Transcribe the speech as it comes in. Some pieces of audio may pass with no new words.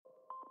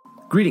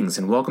Greetings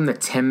and welcome to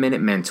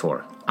 10-Minute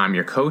Mentor. I'm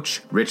your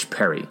coach, Rich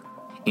Perry.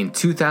 In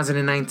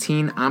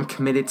 2019, I'm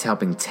committed to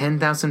helping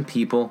 10,000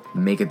 people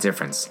make a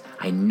difference.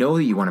 I know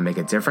that you want to make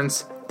a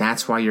difference.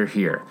 That's why you're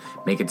here.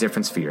 Make a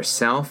difference for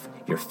yourself,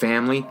 your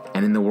family,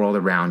 and in the world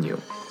around you.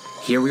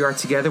 Here we are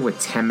together with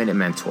 10-Minute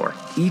Mentor,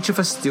 each of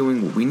us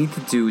doing what we need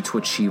to do to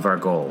achieve our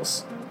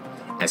goals.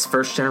 As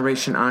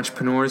first-generation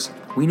entrepreneurs,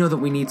 we know that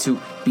we need to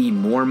be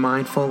more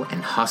mindful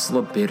and hustle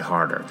a bit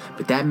harder.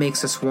 But that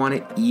makes us want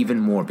it even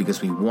more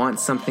because we want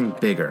something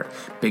bigger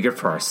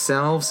for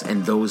ourselves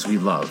and those we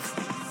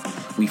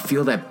love. We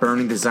feel that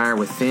burning desire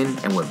within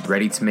and we're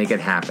ready to make it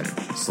happen.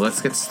 So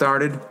let's get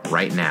started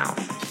right now.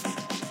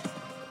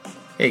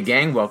 Hey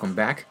gang, welcome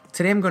back.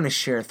 Today I'm going to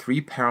share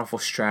 3 powerful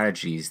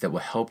strategies that will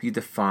help you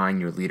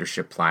define your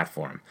leadership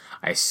platform.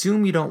 I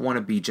assume you don't want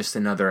to be just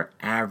another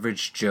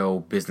average Joe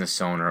business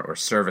owner or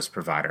service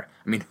provider.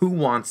 I mean, who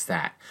wants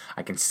that?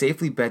 I can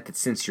safely bet that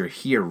since you're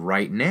here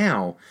right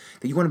now,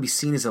 that you want to be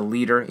seen as a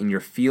leader in your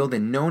field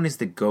and known as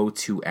the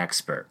go-to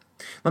expert.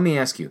 Let me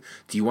ask you,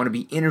 do you want to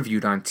be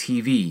interviewed on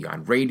TV,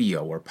 on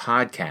radio, or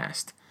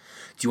podcast?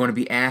 Do you want to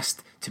be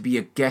asked to be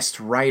a guest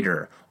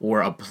writer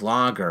or a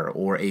blogger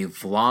or a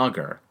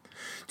vlogger?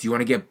 Do you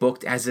want to get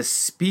booked as a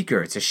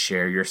speaker to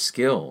share your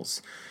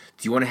skills?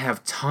 Do you want to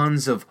have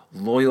tons of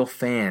loyal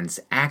fans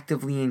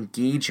actively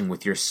engaging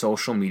with your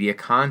social media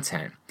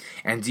content?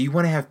 And do you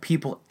want to have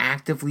people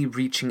actively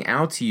reaching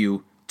out to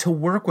you to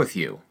work with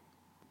you?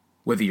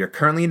 Whether you're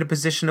currently in a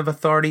position of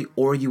authority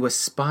or you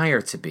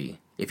aspire to be,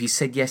 if you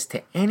said yes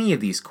to any of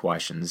these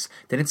questions,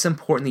 then it's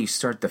important that you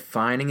start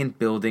defining and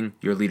building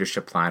your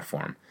leadership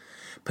platform.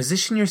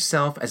 Position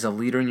yourself as a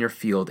leader in your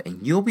field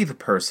and you'll be the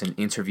person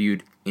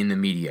interviewed in the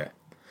media.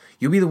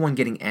 You'll be the one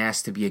getting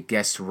asked to be a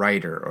guest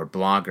writer or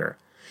blogger.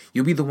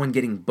 You'll be the one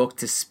getting booked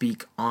to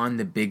speak on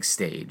the big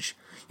stage.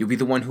 You'll be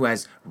the one who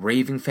has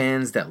raving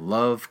fans that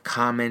love,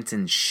 comment,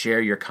 and share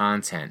your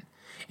content.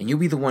 And you'll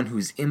be the one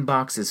whose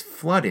inbox is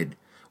flooded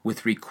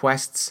with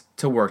requests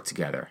to work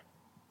together.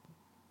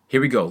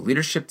 Here we go.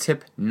 Leadership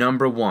tip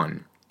number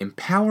 1.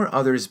 Empower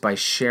others by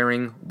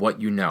sharing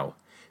what you know.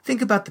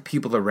 Think about the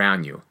people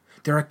around you.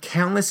 There are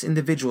countless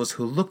individuals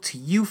who look to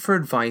you for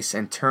advice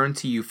and turn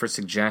to you for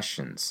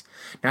suggestions.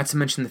 Not to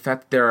mention the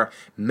fact that there are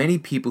many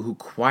people who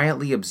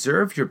quietly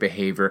observe your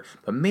behavior,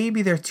 but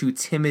maybe they're too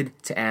timid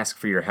to ask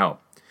for your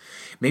help.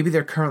 Maybe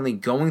they're currently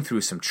going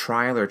through some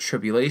trial or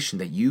tribulation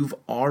that you've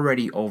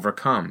already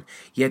overcome,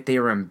 yet they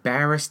are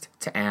embarrassed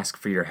to ask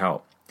for your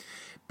help.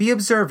 Be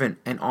observant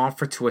and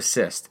offer to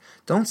assist.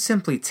 Don't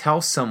simply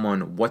tell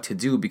someone what to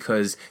do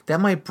because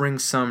that might bring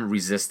some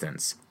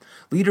resistance.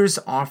 Leaders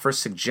offer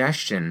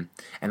suggestion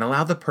and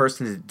allow the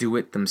person to do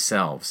it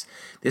themselves.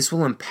 This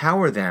will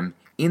empower them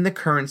in the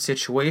current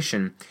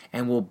situation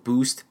and will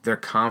boost their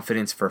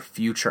confidence for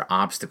future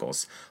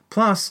obstacles.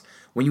 Plus,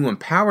 when you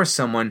empower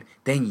someone,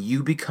 then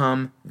you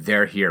become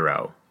their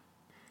hero.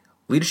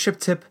 Leadership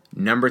tip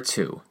number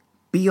 2.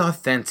 Be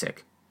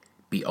authentic.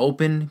 Be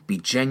open, be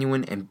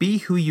genuine, and be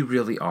who you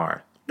really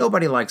are.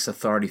 Nobody likes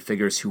authority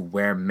figures who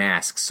wear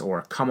masks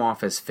or come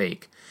off as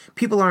fake.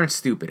 People aren't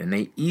stupid and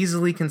they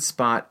easily can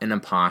spot an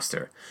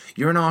imposter.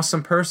 You're an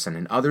awesome person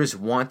and others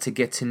want to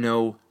get to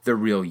know the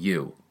real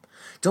you.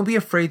 Don't be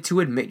afraid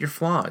to admit your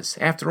flaws.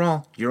 After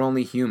all, you're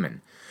only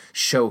human.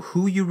 Show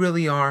who you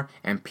really are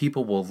and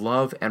people will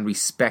love and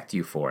respect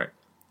you for it.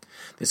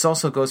 This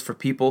also goes for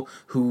people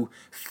who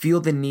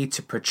feel the need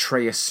to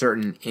portray a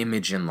certain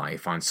image in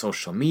life on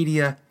social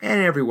media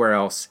and everywhere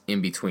else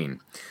in between.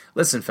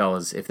 Listen,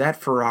 fellas, if that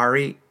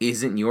Ferrari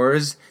isn't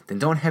yours, then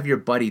don't have your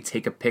buddy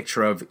take a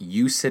picture of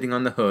you sitting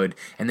on the hood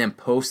and then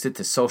post it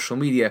to social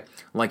media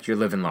like you're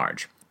living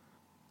large.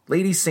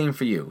 Ladies, same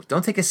for you.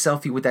 Don't take a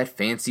selfie with that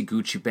fancy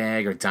Gucci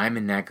bag or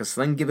diamond necklace,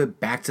 then give it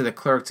back to the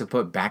clerk to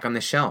put back on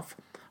the shelf.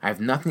 I have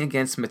nothing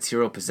against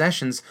material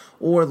possessions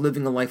or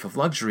living a life of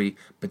luxury,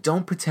 but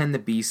don't pretend to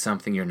be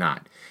something you're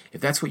not.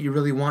 If that's what you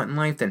really want in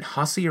life, then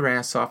hustle your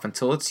ass off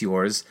until it's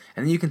yours,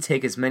 and then you can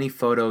take as many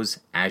photos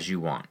as you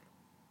want.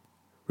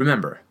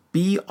 Remember,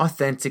 be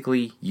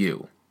authentically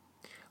you.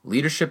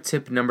 Leadership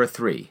tip number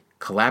 3.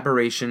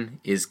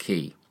 Collaboration is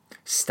key.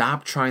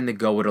 Stop trying to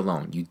go it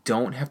alone. You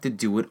don't have to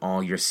do it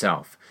all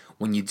yourself.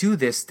 When you do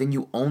this, then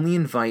you only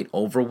invite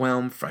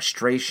overwhelm,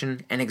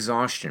 frustration, and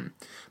exhaustion.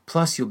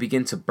 Plus, you'll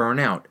begin to burn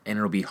out, and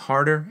it'll be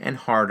harder and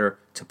harder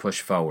to push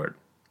forward.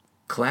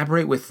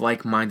 Collaborate with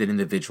like-minded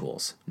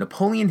individuals.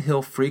 Napoleon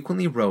Hill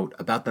frequently wrote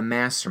about the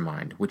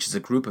mastermind, which is a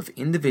group of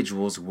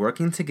individuals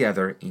working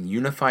together in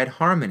unified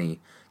harmony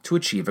to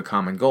achieve a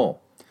common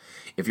goal.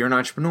 If you're an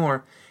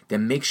entrepreneur,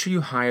 then make sure you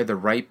hire the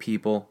right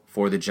people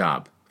for the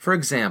job. For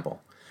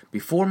example,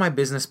 before my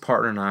business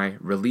partner and I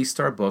released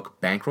our book,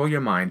 Bankroll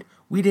Your Mind,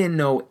 we didn't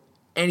know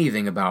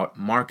anything about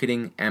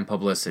marketing and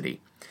publicity.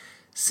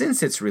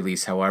 Since its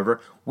release, however,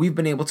 we've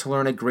been able to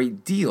learn a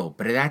great deal,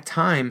 but at that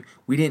time,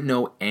 we didn't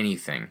know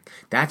anything.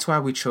 That's why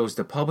we chose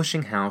the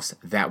publishing house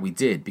that we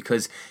did,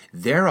 because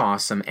they're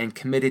awesome and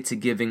committed to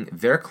giving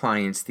their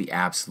clients the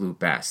absolute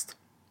best.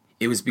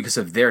 It was because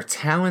of their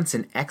talents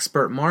and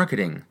expert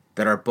marketing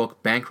that our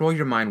book Bankroll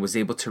Your Mind was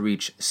able to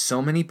reach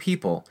so many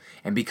people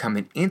and become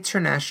an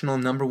international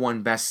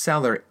 #1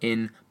 bestseller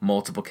in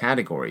multiple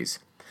categories.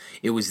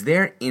 It was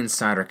their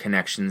insider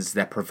connections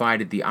that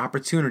provided the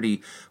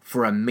opportunity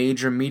for a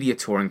major media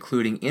tour,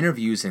 including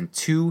interviews in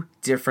 2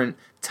 different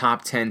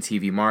top 10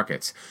 TV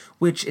markets,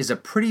 which is a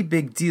pretty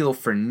big deal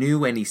for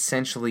new and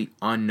essentially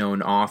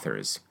unknown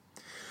authors.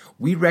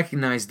 We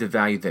recognized the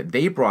value that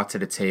they brought to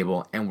the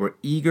table and were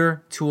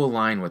eager to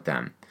align with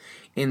them.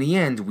 In the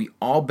end, we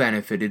all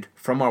benefited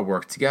from our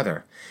work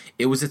together.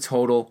 It was a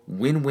total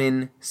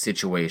win-win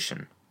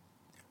situation.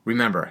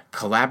 Remember,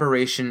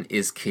 collaboration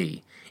is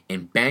key.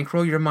 In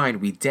Bankroll Your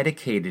Mind, we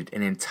dedicated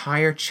an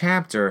entire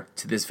chapter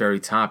to this very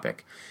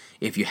topic.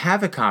 If you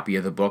have a copy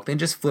of the book, then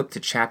just flip to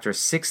chapter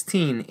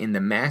 16 in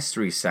the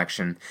Mastery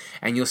section,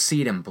 and you'll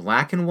see it in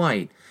black and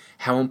white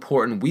how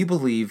important we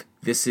believe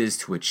this is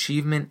to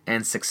achievement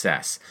and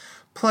success.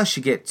 Plus,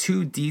 you get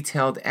 2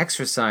 detailed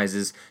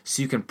exercises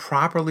so you can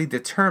properly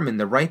determine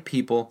the right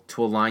people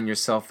to align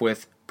yourself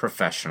with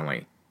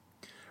professionally.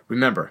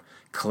 Remember,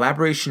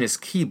 collaboration is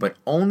key, but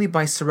only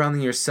by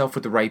surrounding yourself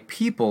with the right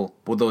people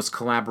will those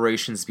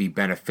collaborations be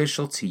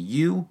beneficial to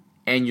you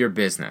and your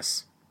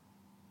business.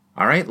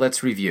 All right,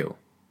 let's review.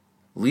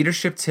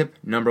 Leadership tip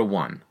number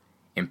 1,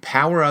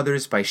 empower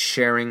others by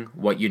sharing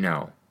what you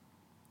know.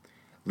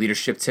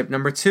 Leadership tip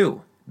number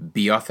 2,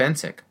 be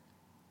authentic.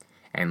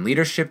 And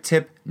leadership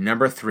tip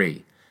number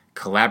 3,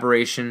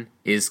 collaboration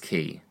is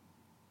key.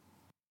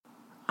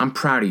 I'm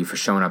proud of you for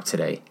showing up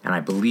today, and I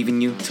believe in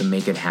you to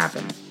make it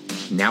happen.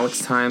 Now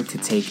it's time to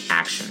take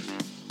action.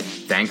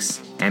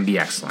 Thanks, and be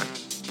excellent.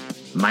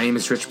 My name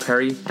is Rich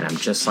Perry, and I'm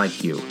just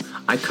like you.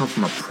 I come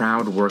from a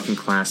proud working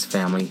class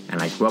family,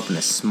 and I grew up in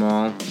a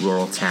small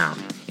rural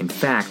town. In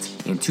fact,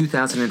 in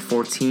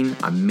 2014,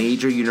 a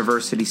major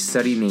university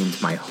study named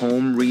my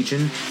home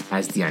region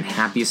as the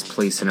unhappiest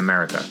place in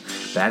America.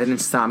 That didn't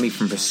stop me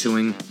from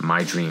pursuing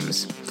my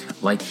dreams.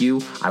 Like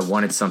you, I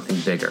wanted something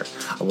bigger.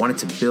 I wanted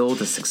to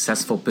build a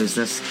successful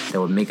business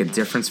that would make a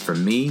difference for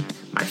me,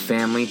 my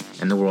family,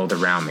 and the world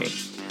around me.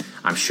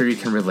 I'm sure you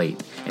can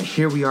relate, and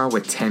here we are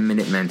with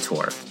 10-Minute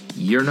Mentor,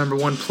 your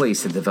 #1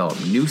 place to develop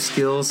new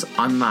skills,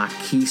 unlock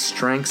key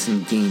strengths,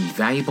 and gain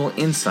valuable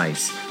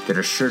insights that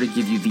are sure to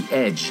give you the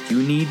edge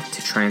you need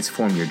to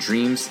transform your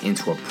dreams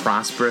into a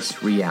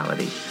prosperous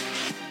reality.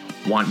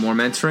 Want more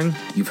mentoring?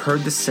 You've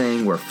heard the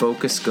saying, where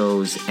focus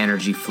goes,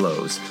 energy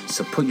flows.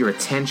 So put your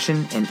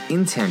attention and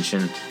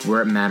intention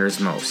where it matters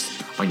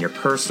most, on your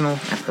personal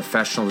and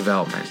professional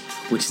development,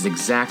 which is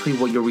exactly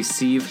what you'll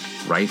receive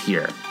right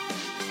here.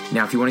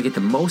 Now, if you want to get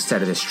the most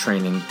out of this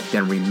training,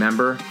 then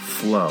remember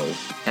FLOW,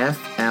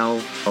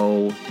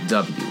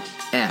 F-L-O-W.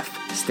 F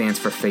stands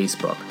for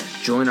Facebook.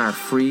 Join our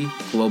free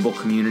global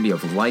community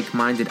of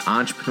like-minded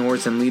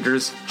entrepreneurs and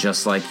leaders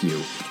just like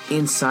you.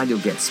 Inside, you'll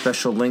get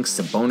special links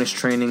to bonus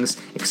trainings,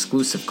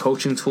 exclusive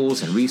coaching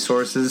tools and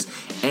resources,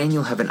 and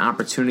you'll have an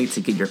opportunity to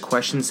get your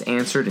questions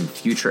answered in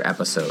future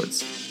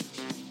episodes.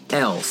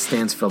 L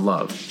stands for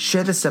love.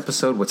 Share this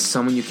episode with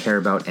someone you care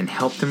about and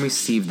help them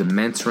receive the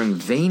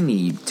mentoring they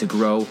need to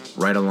grow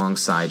right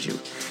alongside you.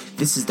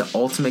 This is the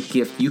ultimate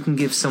gift you can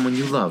give someone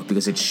you love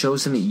because it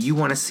shows them that you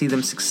want to see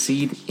them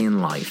succeed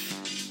in life.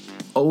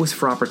 O is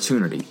for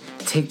opportunity.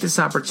 Take this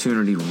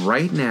opportunity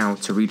right now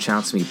to reach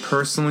out to me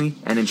personally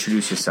and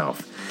introduce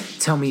yourself.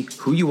 Tell me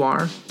who you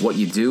are, what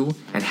you do,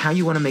 and how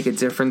you want to make a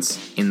difference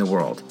in the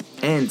world.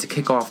 And to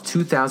kick off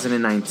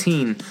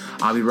 2019,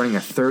 I'll be running a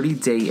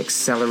 30-day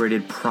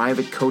accelerated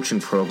private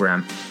coaching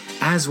program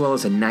as well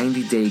as a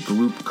 90-day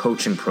group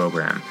coaching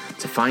program.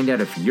 To find out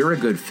if you're a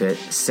good fit,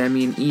 send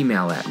me an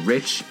email at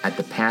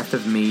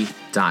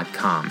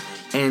rich@thepathofme.com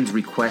and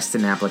request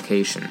an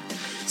application.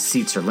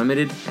 Seats are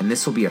limited, and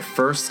this will be a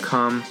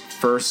first-come,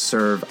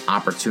 first-serve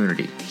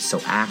opportunity,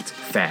 so act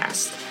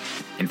fast.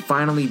 And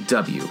finally,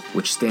 W,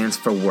 which stands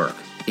for work.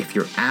 If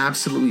you're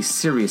absolutely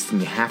serious,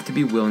 then you have to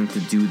be willing to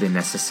do the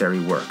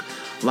necessary work.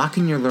 Lock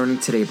in your learning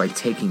today by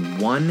taking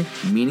one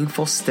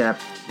meaningful step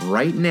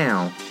right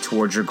now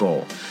towards your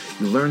goal.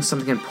 You learned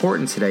something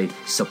important today,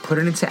 so put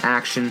it into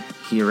action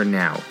here and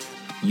now.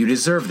 You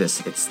deserve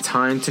this. It's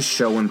time to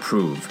show and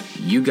prove.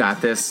 You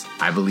got this.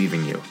 I believe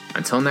in you.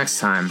 Until next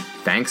time,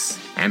 thanks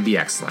and be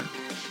excellent.